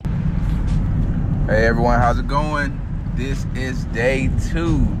Hey everyone, how's it going? This is day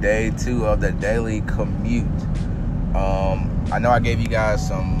two of the daily commute. I know I gave you guys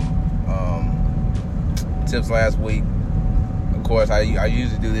some tips last week. Of course, I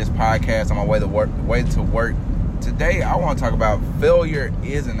usually do this podcast on my way to work. Today, I want to talk about failure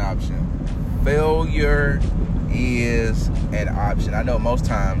is an option. Failure is an option. I know most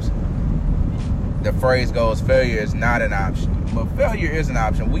times the phrase goes, failure is not an option. But failure is an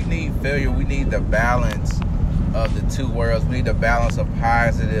option. We need failure. We need the balance of the two worlds. We need the balance of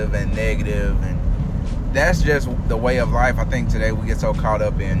positive and negative. And that's just the way of life. I think today we get so caught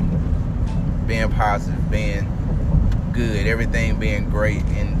up in being positive, being good, everything being great,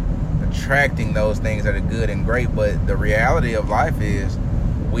 and attracting those things that are good and great. But the reality of life is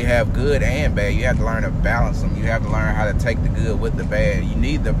we have good and bad. You have to learn to balance them. You have to learn how to take the good with the bad. You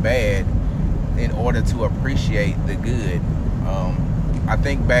need the bad in order to appreciate the good. I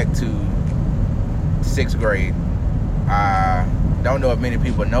think back to 6th grade. I don't know if many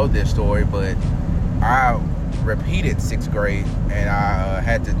people know this story, but I repeated 6th grade, and I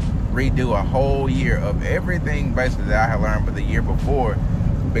had to redo a whole year of everything basically that I had learned for the year before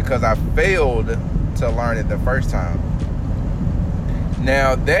because I failed to learn it the first time.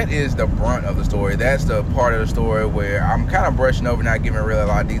 Now, that is the brunt of the story. That's the part of the story where I'm kind of brushing over, not giving really a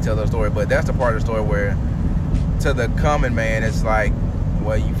lot of detail of the story, but that's the part of the story where to the common man, it's like,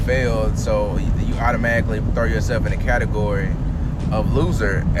 well, you failed, so you automatically throw yourself in the category of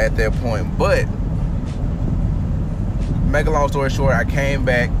loser at that point. But, make a long story short, I came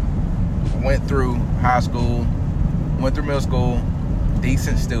back, went through high school, went through middle school,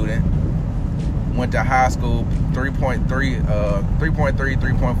 decent student, went to high school, 3.3,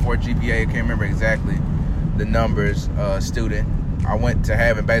 3.4 GPA, I can't remember exactly the numbers, student. I went to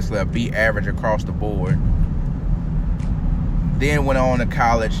having basically a B average across the board. Then went on to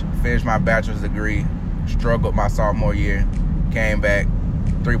college, finished my bachelor's degree, struggled my sophomore year, came back,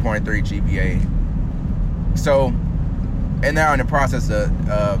 3.3 GPA. So, and now in the process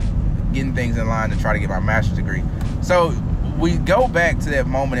of getting things in line to try to get my master's degree. So, we go back to that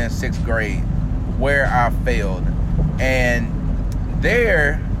moment in 6th grade where I failed. And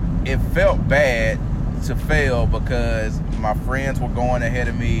there, it felt bad to fail because my friends were going ahead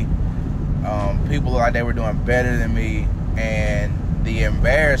of me. People like they were doing better than me. And the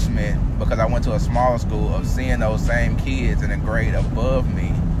embarrassment, because I went to a smaller school, of seeing those same kids in a grade above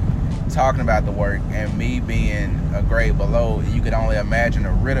me talking about the work and me being a grade below, you could only imagine the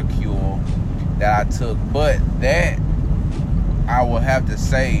ridicule that I took. But that, I will have to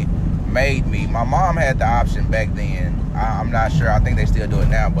say, made me. My mom had the option back then. I'm not sure. I think they still do it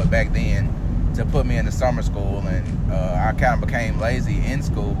now. But back then, to put me into summer school, and I kind of became lazy in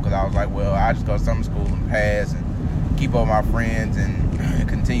school because I was like, well, I just go to summer school and pass and keep up with my friends and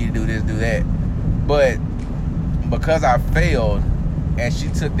continue to do this, do that. But because I failed, and she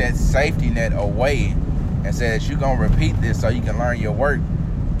took that safety net away and said, you're going to repeat this so you can learn your work,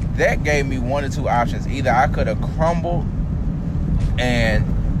 that gave me one or two options. Either I could have crumbled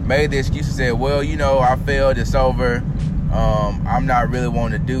and made the excuse and said, well, you know, I failed, it's over. I'm not really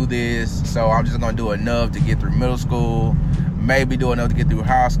wanting to do this, so I'm just going to do enough to get through middle school, maybe do enough to get through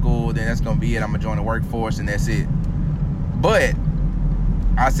high school, then that's going to be it. I'm going to join the workforce, and that's it. But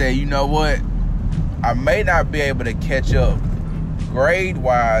I said, you know what? I may not be able to catch up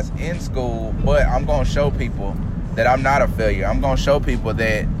grade-wise in school, but I'm going to show people that I'm not a failure. I'm going to show people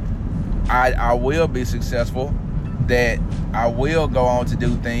that I will be successful, that I will go on to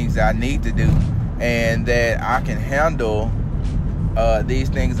do things that I need to do, and that I can handle these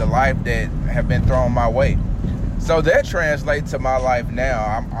things in life that have been thrown my way. So that translates to my life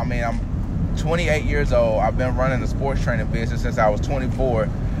now. I'm 28 years old. I've been running a sports training business since I was 24.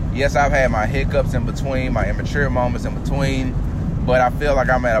 Yes, I've had my hiccups in between, my immature moments in between, but I feel like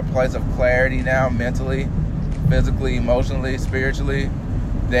I'm at a place of clarity now, mentally, physically, emotionally, spiritually,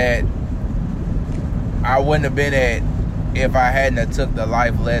 that I wouldn't have been at if I hadn't have took the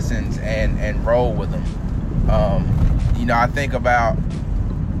life lessons and rolled with them. I think about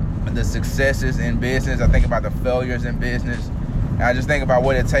the successes in business. I think about the failures in business. And I just think about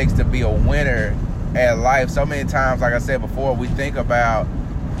what it takes to be a winner at life. So many times, like I said before, we think about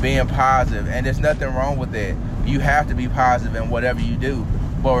being positive, and there's nothing wrong with that. You have to be positive in whatever you do.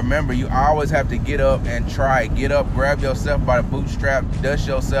 But remember, you always have to get up and try. Get up, grab yourself by the bootstrap, dust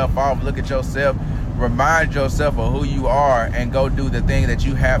yourself off, look at yourself, remind yourself of who you are, and go do the thing that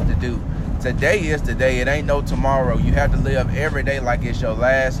you have to do. Today is today. It ain't no tomorrow. You have to live every day like it's your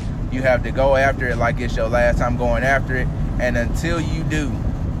last. You have to go after it like it's your last time going after it. And until you do,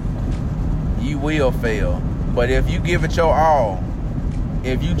 you will fail. But if you give it your all,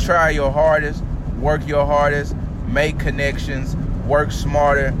 if you try your hardest, work your hardest, make connections, work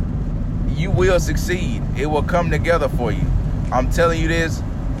smarter, you will succeed. It will come together for you. I'm telling you this.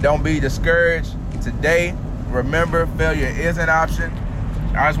 Don't be discouraged. Today, remember, failure is an option.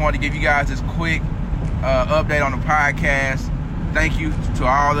 I just wanted to give you guys this quick update on the podcast. Thank you to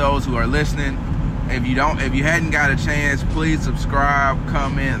all those who are listening. If you hadn't got a chance, please subscribe,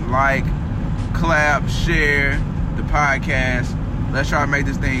 comment, like, clap, share the podcast. Let's try to make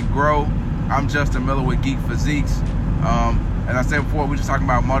this thing grow. I'm Justin Miller with Geek Physiques. As I said before, we're just talking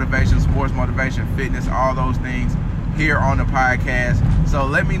about motivation, sports motivation, fitness, all those things here on the podcast. So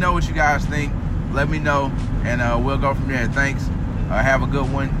let me know what you guys think. Let me know, and we'll go from there. Thanks. Have a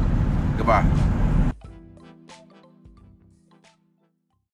good one. Goodbye.